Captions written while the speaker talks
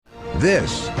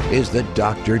This is the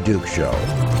Dr. Duke Show.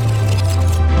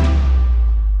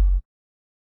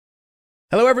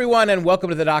 Hello, everyone, and welcome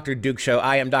to the Dr. Duke Show.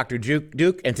 I am Dr.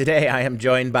 Duke, and today I am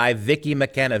joined by Vicki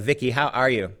McKenna. Vicki, how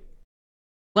are you?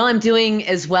 Well, I'm doing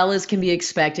as well as can be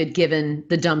expected given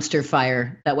the dumpster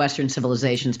fire that Western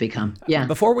civilization's become. Yeah.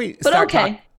 Before we start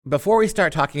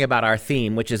talking about our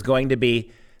theme, which is going to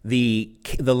be the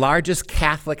largest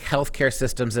Catholic healthcare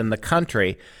systems in the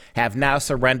country have now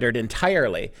surrendered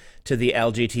entirely to the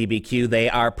LGBTQ. They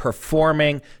are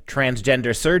performing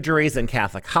transgender surgeries in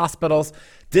Catholic hospitals.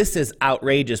 This is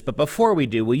outrageous. But before we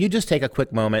do, will you just take a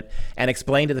quick moment and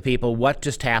explain to the people what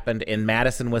just happened in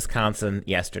Madison, Wisconsin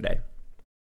yesterday?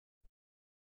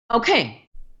 Okay.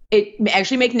 It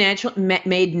actually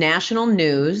made national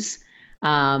news.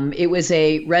 It was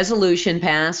a resolution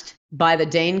passed by the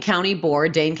Dane County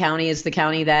Board. Dane County is the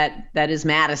county that is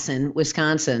Madison,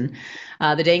 Wisconsin.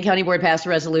 The Dane County Board passed a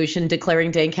resolution declaring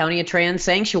Dane County a trans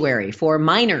sanctuary for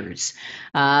minors,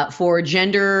 for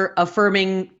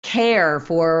gender-affirming care,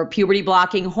 for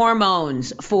puberty-blocking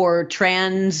hormones, for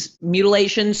trans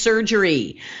mutilation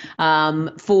surgery,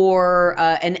 for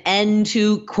an end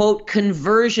to, quote,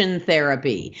 conversion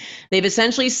therapy. They've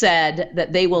essentially said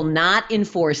that they will not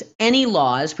enforce any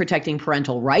laws protecting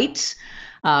parental rights,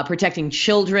 protecting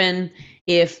children,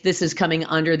 if this is coming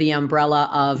under the umbrella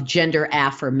of gender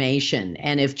affirmation.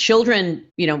 And if children,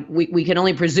 we can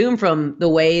only presume from the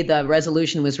way the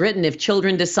resolution was written, if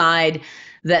children decide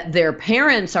that their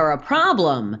parents are a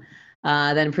problem,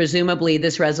 then presumably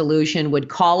this resolution would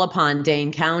call upon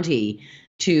Dane County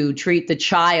to treat the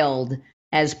child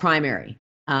as primary.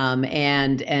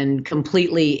 And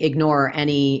completely ignore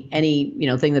any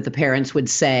thing that the parents would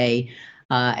say.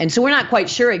 And so we're not quite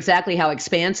sure exactly how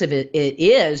expansive it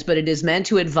is, but it is meant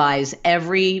to advise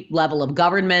every level of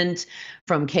government,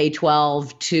 from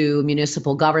K-12 to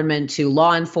municipal government to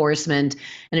law enforcement.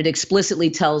 And it explicitly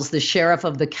tells the sheriff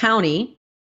of the county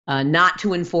not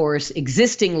to enforce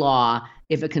existing law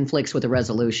if it conflicts with a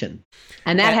resolution.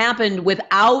 And that happened with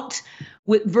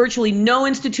virtually no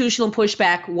institutional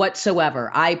pushback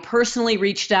whatsoever. I personally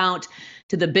reached out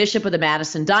to the Bishop of the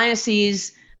Madison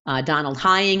Diocese, Donald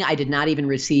Hying. I did not even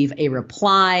receive a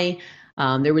reply.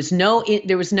 There was no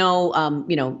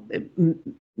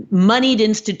moneyed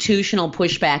institutional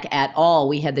pushback at all.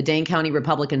 We had the Dane County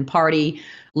Republican Party,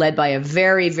 led by a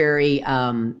very, very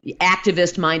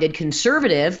activist-minded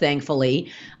conservative,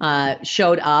 thankfully,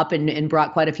 showed up and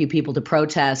brought quite a few people to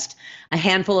protest. A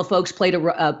handful of folks prayed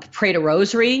a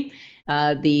rosary.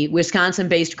 The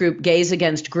Wisconsin-based group Gays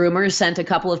Against Groomers sent a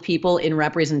couple of people in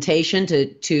representation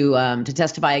to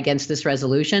testify against this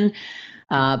resolution.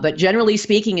 But generally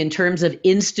speaking, in terms of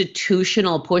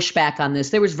institutional pushback on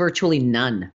this, there was virtually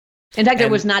none. In fact, there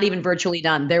was not even virtually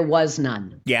none. There was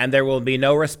none. Yeah, and there will be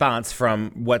no response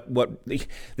from what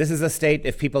this is a state,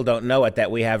 if people don't know it, that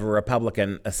we have a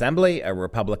Republican Assembly, a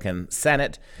Republican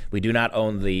Senate. We do not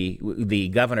own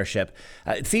the governorship.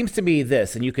 It seems to me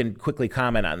this, and you can quickly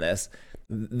comment on this,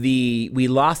 we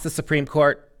lost the Supreme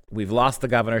Court, we've lost the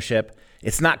governorship.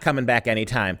 It's not coming back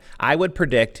anytime. I would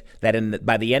predict that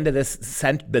by the end of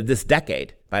this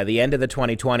decade, by the end of the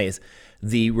 2020s,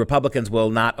 the Republicans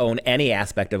will not own any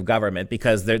aspect of government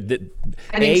because they're.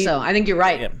 I think so. I think you're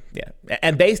right. Yeah.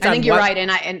 And based on I think you're right,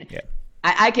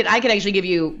 I could actually give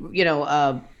you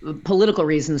political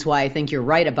reasons why I think you're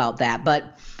right about that,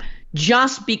 but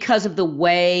just because of the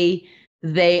way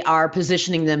they are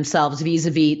positioning themselves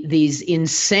vis-a-vis these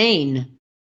insane,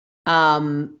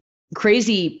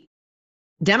 crazy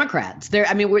Democrats.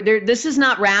 This is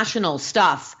not rational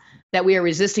stuff that we are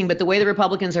resisting, but the way the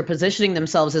Republicans are positioning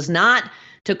themselves is not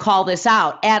to call this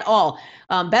out at all.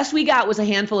 Best we got was a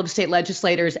handful of state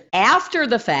legislators after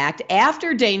the fact,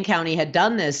 after Dane County had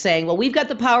done this, saying, well, we've got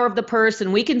the power of the purse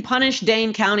and we can punish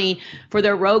Dane County for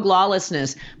their rogue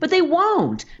lawlessness. But they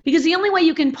won't, because the only way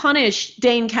you can punish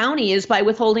Dane County is by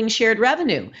withholding shared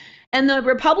revenue. And the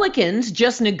Republicans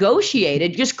just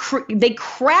negotiated, they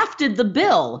crafted the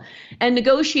bill and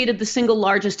negotiated the single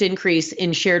largest increase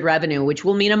in shared revenue, which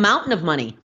will mean a mountain of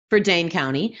money for Dane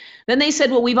County. Then they said,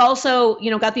 well, we've also,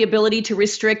 got the ability to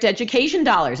restrict education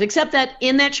dollars, except that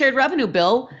in that shared revenue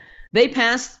bill, they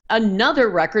passed another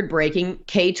record-breaking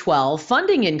K-12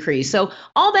 funding increase. So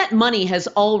all that money has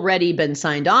already been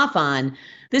signed off on.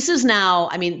 This is now,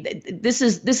 this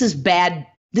is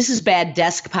bad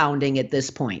desk pounding at this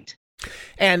point.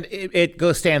 And it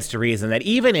stands to reason that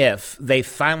even if they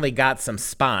finally got some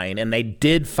spine and they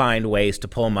did find ways to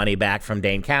pull money back from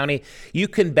Dane County, you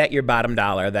can bet your bottom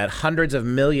dollar that hundreds of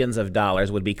millions of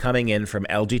dollars would be coming in from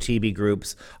LGBT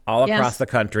groups all across the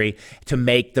country to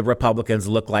make the Republicans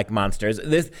look like monsters.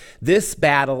 This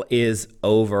battle is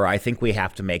over. I think we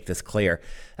have to make this clear.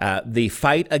 The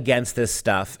fight against this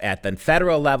stuff at the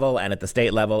federal level and at the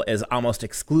state level is almost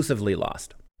exclusively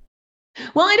lost.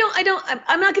 Well,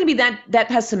 I'm not going to be that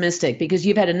pessimistic, because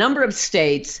you've had a number of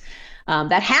states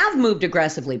that have moved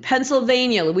aggressively.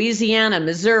 Pennsylvania, Louisiana,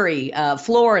 Missouri,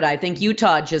 Florida. I think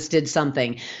Utah just did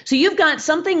something. So you've got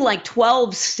something like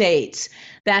 12 states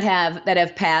that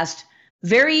have passed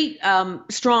very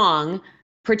strong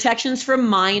protections for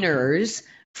minors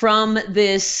from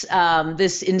this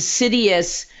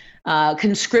insidious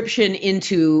conscription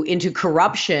into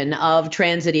corruption of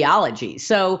trans ideology.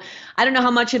 So I don't know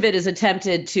how much of it is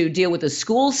attempted to deal with the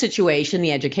school situation,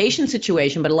 the education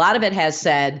situation, but a lot of it has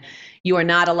said you are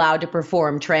not allowed to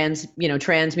perform trans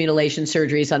mutilation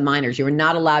surgeries on minors. You are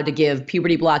not allowed to give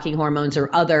puberty blocking hormones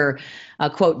or other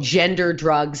quote gender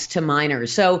drugs to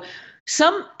minors. So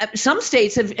some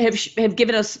states have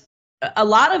given us a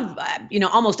lot of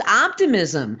almost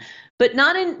optimism, but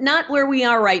not where we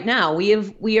are right now.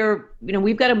 We've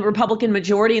got a Republican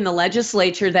majority in the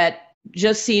legislature that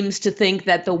just seems to think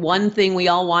that the one thing we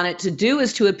all want it to do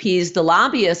is to appease the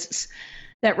lobbyists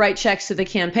that write checks to the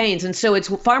campaigns. And so it's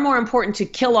far more important to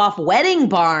kill off wedding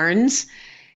barns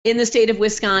in the state of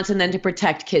Wisconsin than to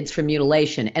protect kids from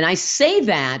mutilation. And I say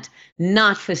that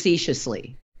not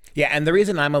facetiously. Yeah, and the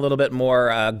reason I'm a little bit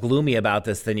more gloomy about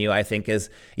this than you, I think, is,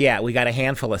 we got a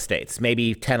handful of states,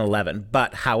 maybe 10, 11.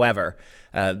 But however,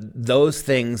 those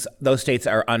states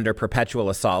are under perpetual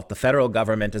assault. The federal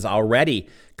government is already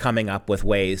coming up with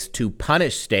ways to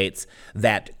punish states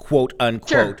that, quote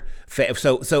unquote,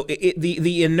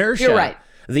 the inertia. You're right.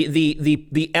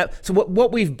 So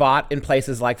what we've bought in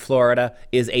places like Florida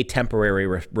is a temporary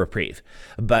reprieve.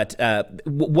 But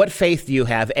what faith do you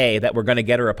have, A, that we're going to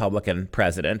get a Republican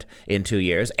president in 2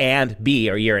 years, and B,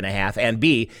 or a year and a half, and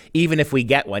B, even if we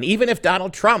get one, even if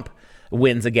Donald Trump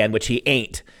wins again, which he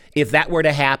ain't, if that were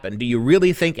to happen, do you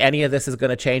really think any of this is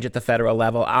going to change at the federal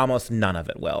level? Almost none of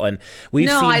it will. And we've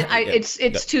seen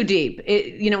it's too deep.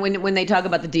 When they talk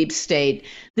about the deep state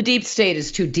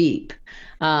is too deep.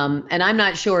 And I'm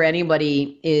not sure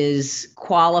anybody is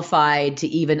qualified to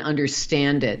even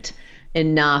understand it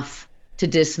enough to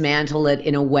dismantle it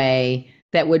in a way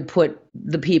that would put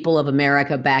the people of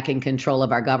America back in control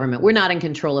of our government. We're not in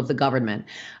control of the government.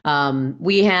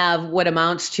 We have what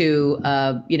amounts to,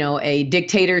 a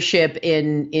dictatorship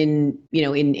in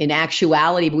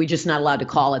actuality, but we're just not allowed to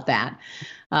call it that.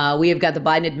 We have got the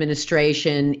Biden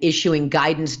administration issuing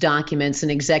guidance documents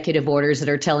and executive orders that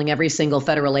are telling every single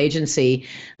federal agency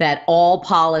that all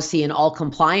policy and all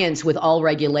compliance with all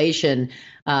regulation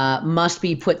must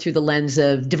be put through the lens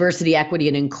of diversity, equity,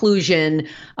 and inclusion,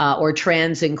 or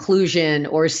trans inclusion,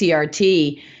 or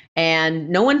CRT. And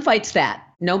no one fights that.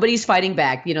 Nobody's fighting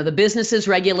back. The businesses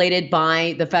regulated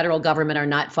by the federal government are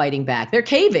not fighting back. They're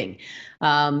caving.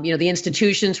 The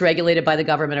institutions regulated by the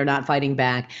government are not fighting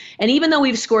back. And even though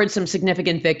we've scored some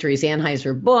significant victories,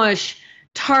 Anheuser-Busch,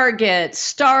 Target,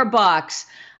 Starbucks,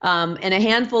 and a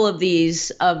handful of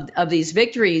these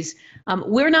victories,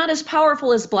 we're not as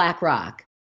powerful as BlackRock.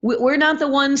 We're not the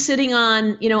ones sitting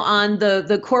on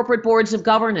the corporate boards of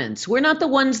governance. We're not the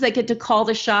ones that get to call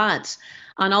the shots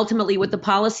on ultimately what the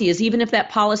policy is, even if that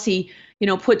policy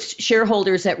puts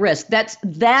shareholders at risk.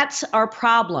 That's our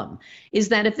problem, is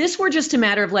that if this were just a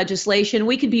matter of legislation,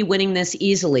 we could be winning this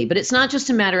easily. But it's not just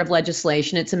a matter of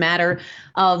legislation. It's a matter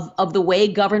of the way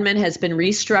government has been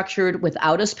restructured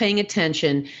without us paying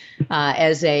attention,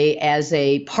 as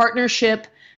a partnership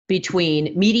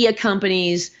between media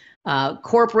companies,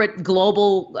 corporate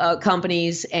global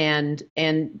companies, and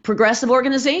progressive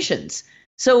organizations.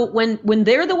 So when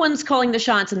they're the ones calling the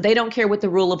shots and they don't care what the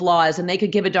rule of law is, and they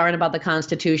could give a darn about the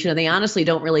Constitution, and they honestly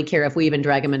don't really care if we even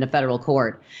drag them into federal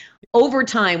court, over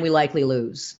time we likely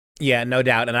lose. Yeah, no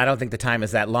doubt. And I don't think the time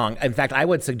is that long. In fact, I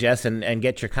would suggest, and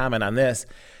get your comment on this,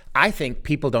 I think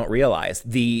people don't realize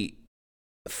the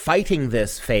fighting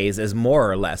this phase is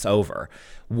more or less over.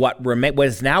 What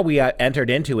now we entered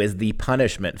into is the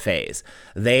punishment phase.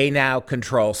 They now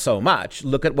control so much.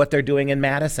 Look at what they're doing in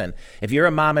Madison. If you're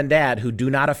a mom and dad who do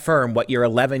not affirm what your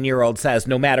 11-year-old says,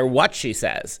 no matter what she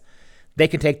says, they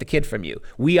can take the kid from you.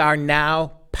 We are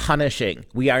now punishing.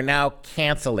 We are now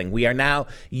canceling. We are now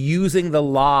using the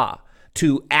law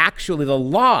to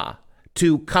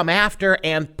to come after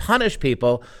and punish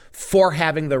people for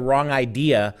having the wrong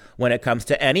idea when it comes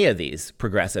to any of these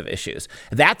progressive issues.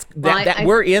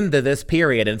 We're into this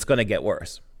period, and it's going to get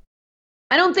worse.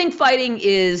 I don't think fighting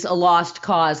is a lost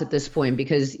cause at this point,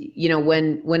 because,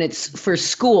 when it's for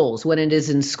schools, when it is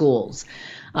in schools,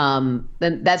 then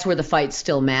that's where the fight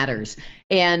still matters.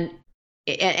 And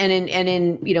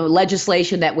in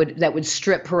legislation that would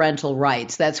strip parental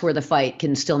rights, that's where the fight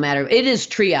can still matter. It is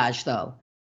triage, though.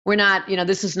 We're not,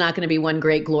 this is not going to be one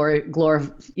great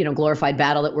glorified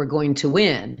battle that we're going to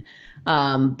win.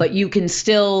 But you can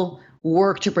still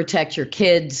work to protect your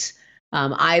kids,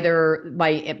 either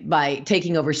by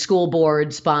taking over school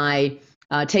boards, by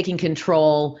taking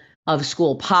control of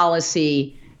school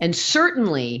policy, and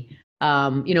certainly,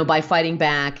 by fighting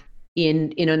back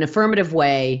in an affirmative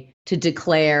way to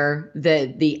declare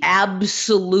the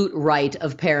absolute right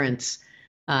of parents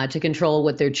to control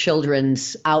what their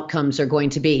children's outcomes are going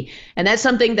to be. And that's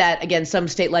something that, again, some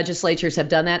state legislatures have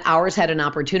done that. Ours had an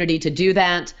opportunity to do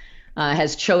that,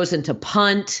 has chosen to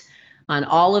punt on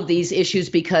all of these issues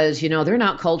because, they're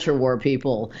not culture war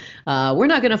people. We're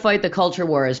not going to fight the culture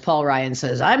war, as Paul Ryan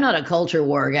says. I'm not a culture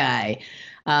war guy.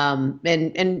 So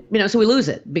we lose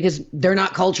it because they're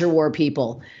not culture war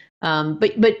people.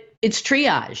 But it's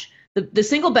triage. The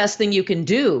single best thing you can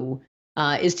do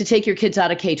is to take your kids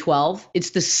out of K-12.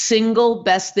 It's the single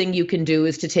best thing you can do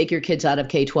is to take your kids out of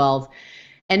K-12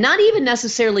 and not even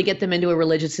necessarily get them into a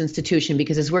religious institution,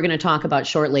 because as we're going to talk about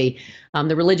shortly,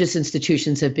 the religious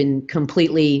institutions have been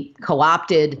completely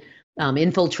co-opted,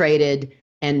 infiltrated,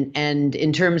 and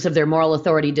in terms of their moral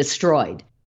authority, destroyed.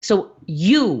 So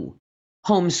you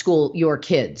homeschool your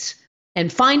kids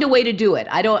and find a way to do it.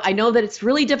 I know that it's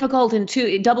really difficult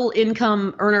in double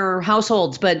income earner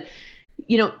households, but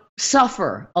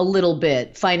suffer a little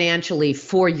bit financially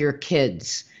for your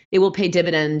kids. It will pay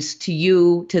dividends to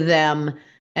you, to them,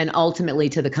 and ultimately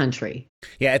to the country.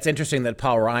 Yeah, it's interesting that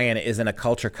Paul Ryan isn't a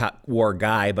culture war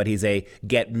guy, but he's a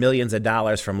get millions of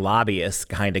dollars from lobbyists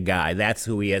kind of guy. That's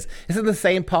who he is. Isn't the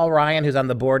same Paul Ryan who's on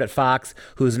the board at Fox,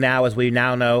 who's now, as we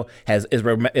now know, is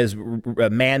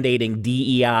mandating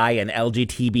DEI and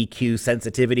LGBTQ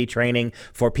sensitivity training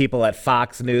for people at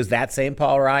Fox News? That same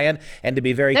Paul Ryan? And to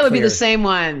be very clear, that would be the same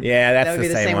one. Yeah, that would be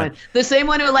the same one. The same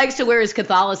one who likes to wear his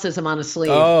Catholicism on his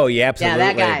sleeve. Oh, yeah, absolutely.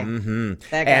 Yeah, that guy. Mm-hmm.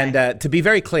 That guy. And to be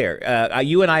very clear,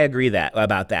 you and I agree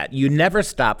about that. You never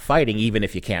stop fighting, even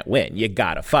if you can't win. You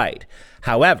gotta fight.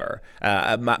 However,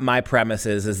 my premise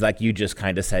is like you just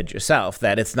kind of said yourself,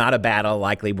 that it's not a battle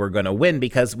likely we're going to win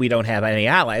because we don't have any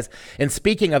allies. And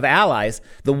speaking of allies,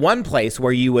 the one place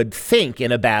where you would think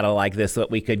in a battle like this that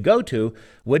we could go to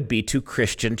would be to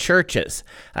Christian churches.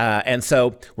 And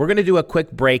so we're going to do a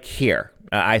quick break here.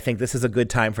 I think this is a good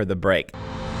time for the break.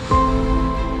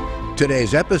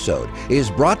 Today's episode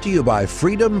is brought to you by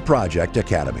Freedom Project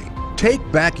Academy.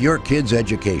 Take back your kids'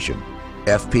 education.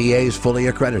 FPA's fully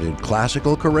accredited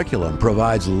classical curriculum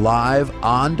provides live,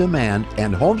 on-demand,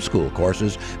 and homeschool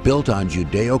courses built on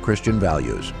Judeo-Christian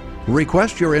values.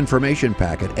 Request your information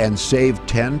packet and save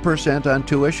 10% on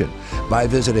tuition by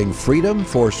visiting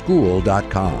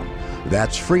freedomforschool.com.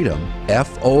 That's freedom,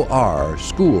 F-O-R,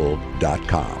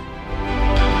 school.com.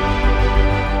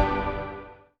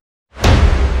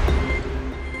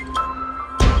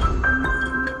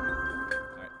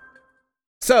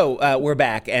 So we're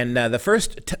back, and the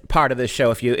first part of this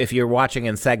show, if you're watching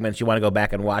in segments, you want to go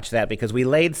back and watch that, because we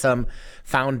laid some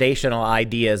foundational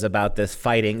ideas about this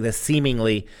fighting, this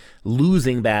seemingly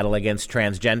losing battle against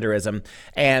transgenderism.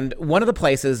 And one of the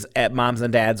places at Moms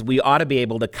and Dads we ought to be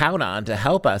able to count on to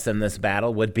help us in this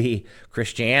battle would be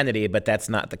Christianity, but that's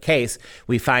not the case.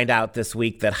 We find out this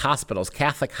week that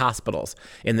Catholic hospitals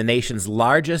in the nation's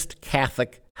largest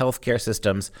Catholic healthcare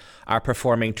systems are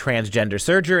performing transgender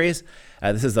surgeries.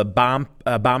 This is a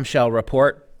bombshell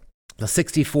report, the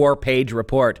 64-page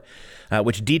report,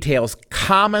 which details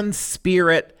common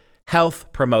spirit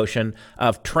health promotion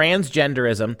of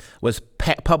transgenderism, was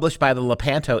published by the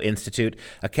Lepanto Institute,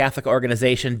 a Catholic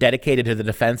organization dedicated to the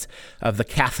defense of the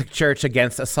Catholic Church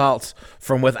against assaults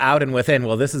from without and within.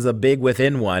 Well, this is a big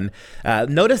within one.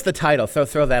 Notice the title.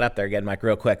 Throw that up there again, Mike,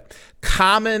 real quick.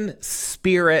 Common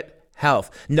Spirit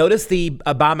Health. Notice the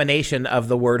abomination of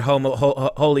the word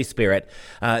Holy Spirit.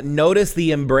 Notice the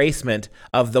embracement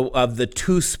of the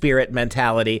two-spirit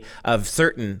mentality of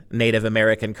certain Native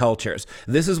American cultures.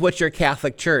 This is what your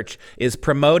Catholic Church is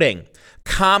promoting.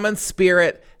 Common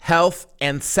spirit health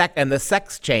and the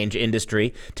sex change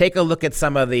industry. Take a look at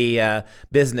some of the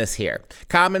business here.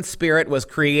 Common Spirit was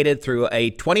created through a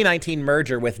 2019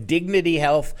 merger with Dignity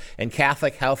Health and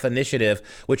Catholic Health Initiative,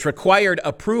 which required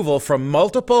approval from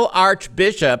multiple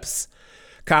archbishops.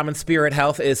 Common Spirit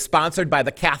Health is sponsored by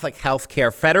the Catholic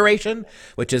Healthcare Federation,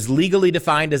 which is legally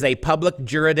defined as a public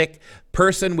juridic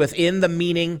person within the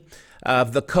meaning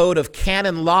of the Code of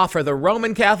Canon Law for the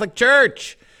Roman Catholic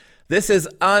Church. This is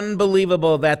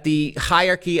unbelievable that the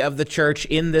hierarchy of the church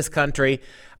in this country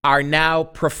are now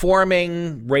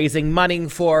performing, raising money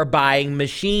for, buying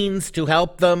machines to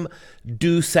help them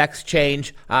do sex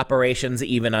change operations,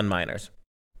 even on minors.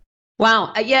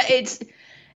 Wow. Yeah,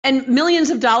 and millions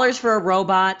of dollars for a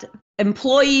robot.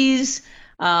 Employees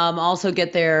also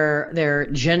get their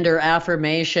gender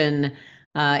affirmation,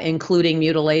 including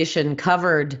mutilation,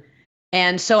 covered.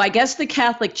 And so I guess the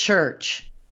Catholic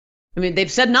Church, I mean,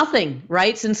 they've said nothing,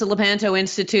 right, since the Lepanto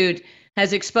Institute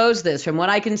has exposed this. From what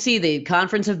I can see, the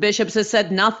Conference of Bishops has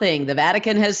said nothing. The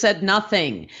Vatican has said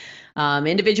nothing.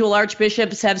 Individual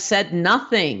archbishops have said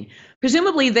nothing.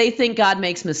 Presumably, they think God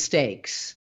makes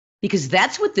mistakes, because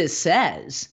that's what this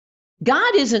says.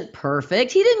 God isn't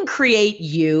perfect. He didn't create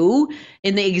you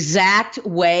in the exact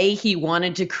way he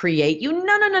wanted to create you.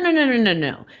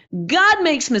 No. God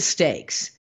makes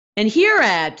mistakes. And here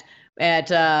at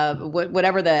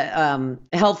whatever the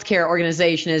healthcare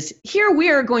organization is, here we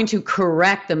are going to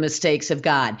correct the mistakes of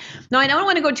God. Now, I don't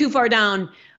want to go too far down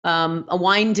a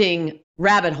winding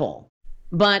rabbit hole,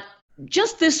 but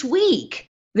just this week,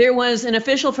 there was an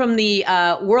official from the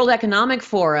World Economic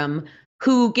Forum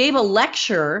who gave a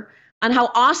lecture on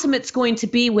how awesome it's going to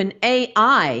be when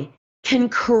AI can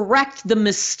correct the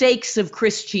mistakes of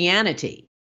Christianity,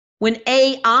 when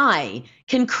AI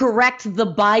can correct the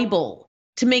Bible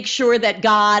to make sure that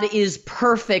God is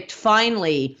perfect,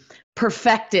 finally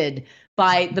perfected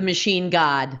by the machine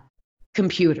God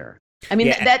computer. I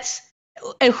mean, that's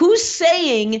who's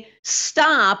saying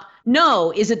stop?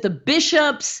 No, is it the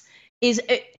bishops?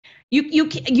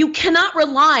 You cannot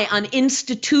rely on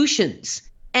institutions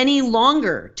any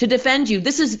longer to defend you.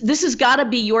 This has got to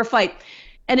be your fight.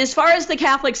 And as far as the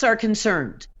Catholics are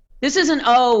concerned, this isn't,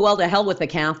 oh, well, to hell with the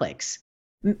Catholics.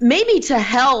 Maybe to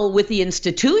hell with the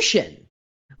institution.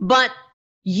 But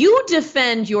you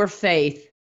defend your faith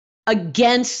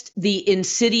against the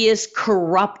insidious,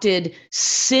 corrupted,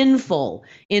 sinful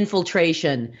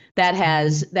infiltration that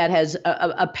has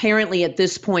apparently at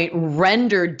this point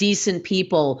rendered decent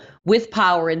people with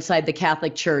power inside the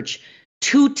Catholic Church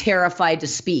too terrified to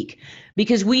speak.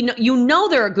 Because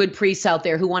there are good priests out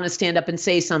there who want to stand up and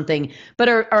say something, but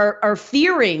are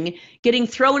fearing getting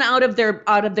thrown out of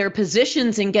their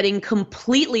positions and getting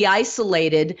completely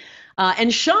isolated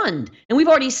and shunned. And we've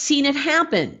already seen it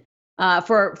happen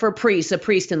for priests, a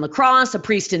priest in La Crosse, a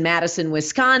priest in Madison,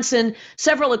 Wisconsin,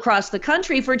 several across the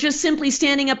country, for just simply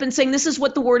standing up and saying, this is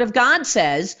what the Word of God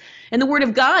says. And the Word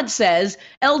of God says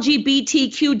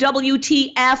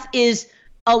LGBTQWTF is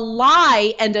a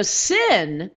lie and a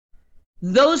sin.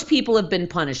 Those people have been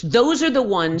punished. Those are the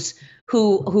ones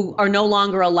who are no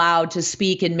longer allowed to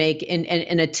speak and make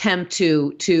an attempt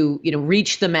to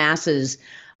reach the masses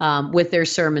with their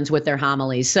sermons, with their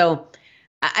homilies. So,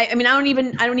 I'm not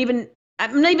even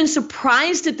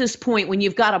surprised at this point when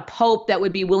you've got a pope that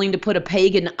would be willing to put a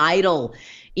pagan idol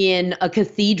in a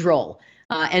cathedral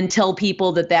and tell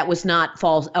people that was not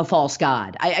a false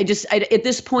god. I at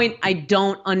this point, I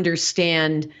don't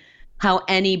understand how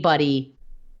anybody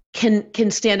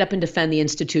can stand up and defend the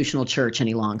institutional church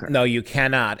any longer. No, you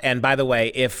cannot. And by the way,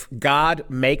 if God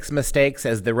makes mistakes,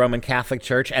 as the Roman Catholic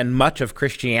Church and much of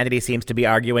Christianity seems to be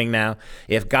arguing now,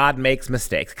 if God makes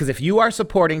mistakes, because if you are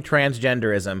supporting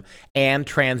transgenderism and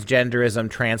transgenderism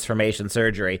transformation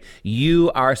surgery,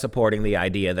 you are supporting the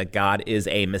idea that God is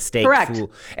a mistake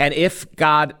fool. And if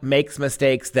God makes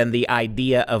mistakes, then the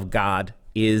idea of God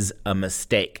is a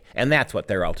mistake. And that's what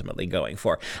they're ultimately going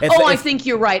for. I think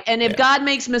you're right. And if God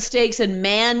makes mistakes and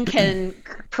man can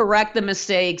correct the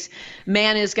mistakes,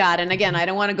 man is God. And again, I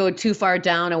don't want to go too far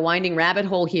down a winding rabbit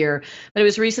hole here, but I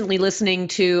was recently listening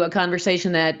to a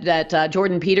conversation that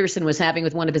Jordan Peterson was having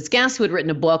with one of his guests who had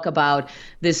written a book about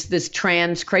this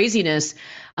trans craziness.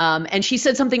 And she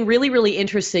said something really, really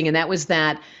interesting, and that was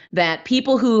that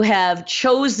people who have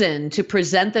chosen to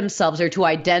present themselves or to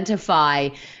identify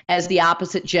as the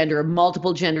opposite gender,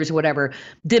 multiple genders or whatever,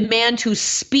 demand to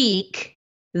speak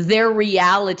their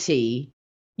reality,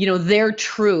 their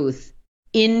truth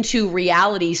into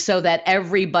reality so that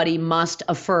everybody must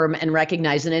affirm and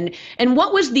recognize it. And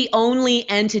what was the only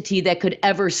entity that could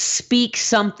ever speak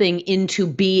something into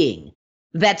being?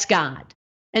 That's God.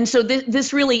 And so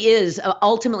this really is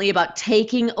ultimately about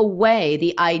taking away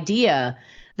the idea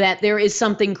that there is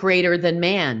something greater than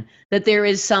man, that there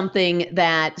is something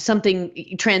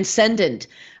transcendent,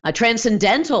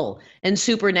 transcendental and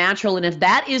supernatural. And if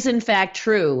that is in fact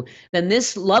true, then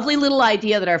this lovely little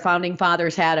idea that our founding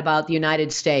fathers had about the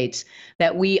United States,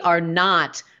 that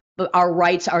our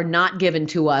rights are not given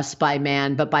to us by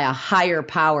man, but by a higher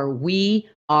power, we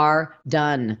are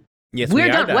done. Yes, We're we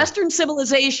are done. Western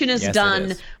civilization is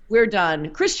done. We're done.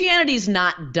 Christianity's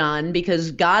not done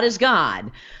because God is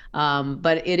God.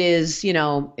 But it is,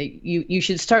 you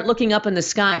should start looking up in the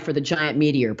sky for the giant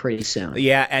meteor pretty soon.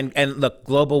 Yeah, and look,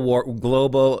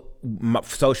 global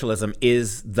socialism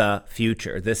is the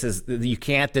future. You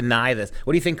can't deny this.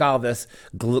 What do you think all this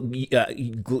UNocrat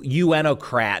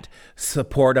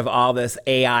support of all this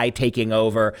AI taking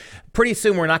over? Pretty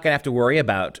soon we're not going to have to worry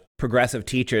about progressive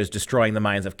teachers destroying the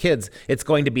minds of kids. It's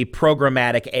going to be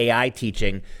programmatic AI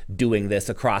teaching doing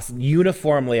this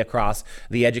uniformly across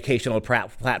the educational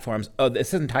platforms of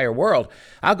this entire world.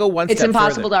 I'll go one step further. It's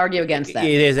impossible to argue against that.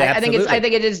 It is, absolutely. I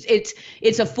think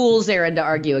it's a fool's errand to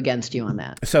argue against you on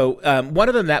that. So one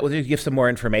of them that will give some more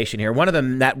information here. One of the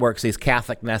networks, these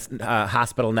Catholic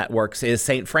hospital networks, is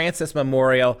St. Francis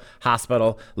Memorial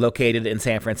Hospital located in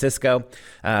San Francisco.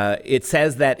 It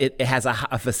says that it has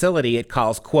a facility it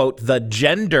calls, quote, the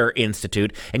Gender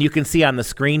Institute. And you can see on the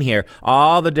screen here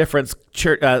all the different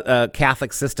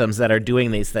Catholic systems that are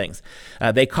doing these things.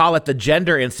 They call it the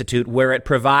Gender Institute, where it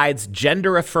provides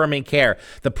gender-affirming care.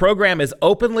 The program is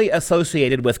openly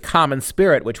associated with Common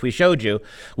Spirit, which we showed you,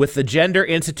 with the Gender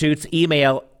Institute's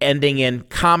email ending in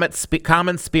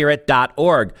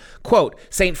commonspirit.org. Quote,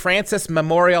 St. Francis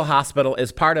Memorial Hospital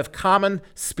is part of Common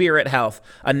Spirit Health,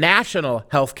 a national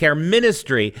healthcare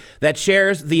ministry that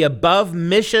shares the above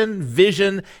mission,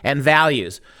 vision, and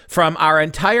values. From our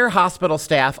entire hospital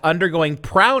staff undergoing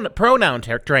pronoun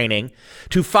training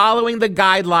to following the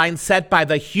guidelines set by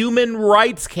the Human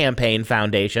Rights Campaign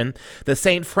Foundation, the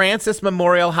St. Francis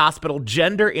Memorial Hospital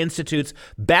Gender Institute's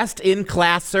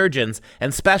best-in-class surgeons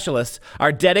and specialists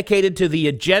are dedicated to the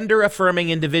gender-affirming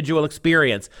individual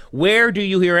experience. Where do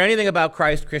you hear anything about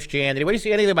Christianity? Where do you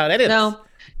see anything about it? No.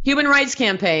 Human Rights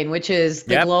Campaign, which is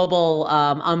the global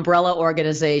umbrella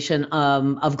organization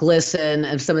of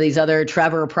GLSEN, of some of these other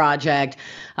Trevor Project,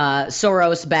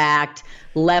 Soros-backed,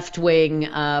 left-wing,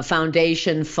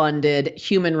 foundation-funded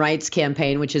Human Rights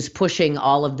Campaign, which is pushing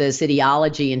all of this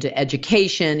ideology into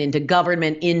education, into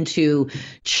government, into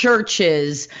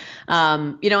churches.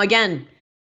 Again,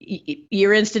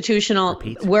 you're institutional.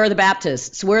 Repeat. Where are the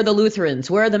Baptists? Where are the Lutherans?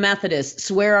 Where are the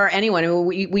Methodists? Where are anyone?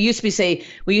 We used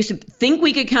to think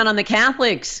we could count on the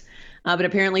Catholics, but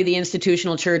apparently the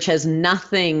institutional church has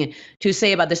nothing to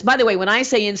say about this. By the way, when I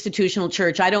say institutional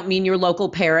church, I don't mean your local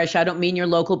parish. I don't mean your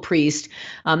local priest.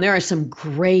 There are some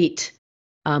great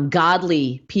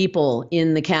godly people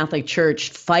in the Catholic Church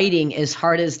fighting as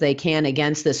hard as they can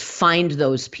against this. Find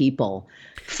those people.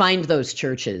 Find those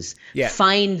churches. Yeah.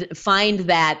 Find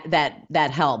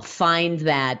that help. Find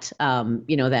that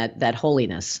that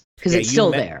holiness, because it's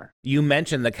still there. You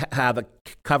mentioned how the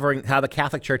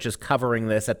Catholic Church is covering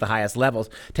this at the highest levels.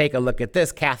 Take a look at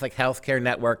this. Catholic Healthcare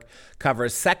Network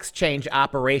covers sex change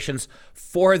operations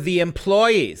for the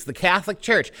employees. The Catholic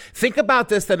Church. Think about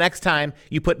this the next time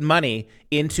you put money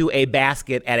into a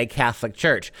basket at a Catholic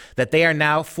church, that they are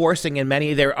now forcing,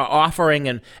 they're offering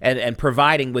and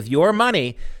providing with your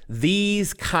money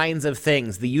these kinds of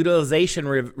things. The utilization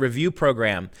review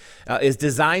program is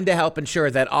designed to help ensure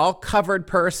that all covered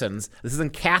persons, this is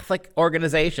in Catholic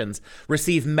organizations,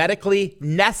 receive medically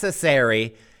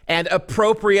necessary and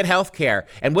appropriate health care.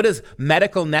 And what does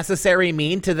medical necessary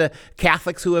mean to the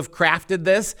Catholics who have crafted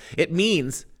this? It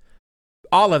means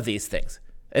all of these things.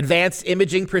 Advanced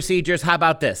imaging procedures. How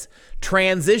about this?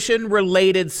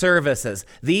 Transition-related services.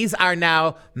 These are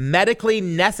now medically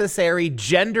necessary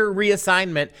gender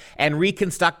reassignment and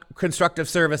reconstructive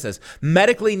services.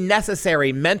 Medically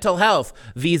necessary mental health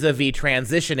vis-a-vis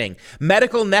transitioning.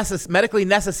 Medically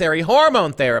necessary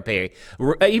hormone therapy,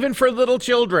 even for little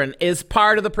children, is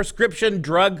part of the prescription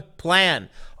drug plan.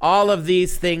 All of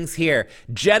these things here.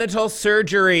 Genital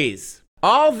surgeries.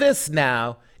 All this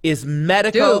now is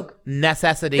medical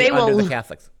necessity under the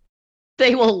Catholics.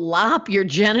 They will lop your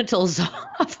genitals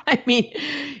off. I mean,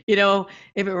 if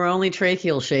it were only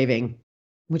tracheal shaving,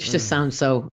 which just sounds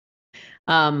so.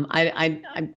 I'm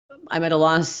at a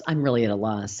loss. I'm really at a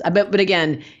loss. But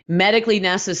again, medically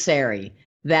necessary.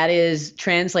 That is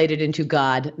translated into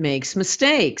God makes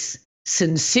mistakes.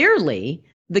 Sincerely,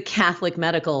 the Catholic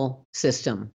medical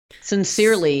system.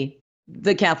 Sincerely,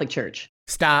 the Catholic Church.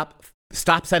 Stop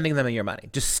sending them your money.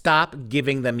 Just stop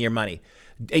giving them your money.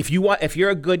 If you're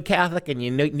a good Catholic and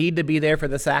you need to be there for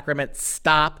the sacrament,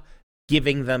 stop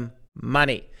giving them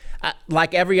money.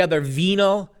 Like every other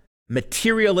venal,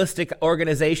 materialistic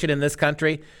organization in this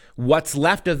country, what's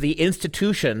left of the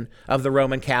institution of the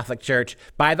Roman Catholic Church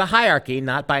by the hierarchy,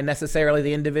 not by necessarily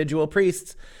the individual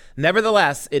priests.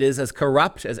 Nevertheless, it is as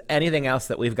corrupt as anything else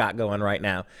that we've got going right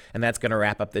now. And that's going to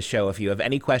wrap up this show. If you have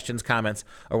any questions, comments,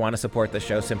 or want to support the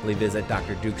show, simply visit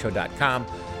drdukeshow.com.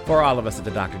 For all of us at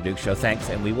the Dr. Duke Show, thanks,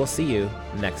 and we will see you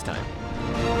next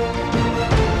time.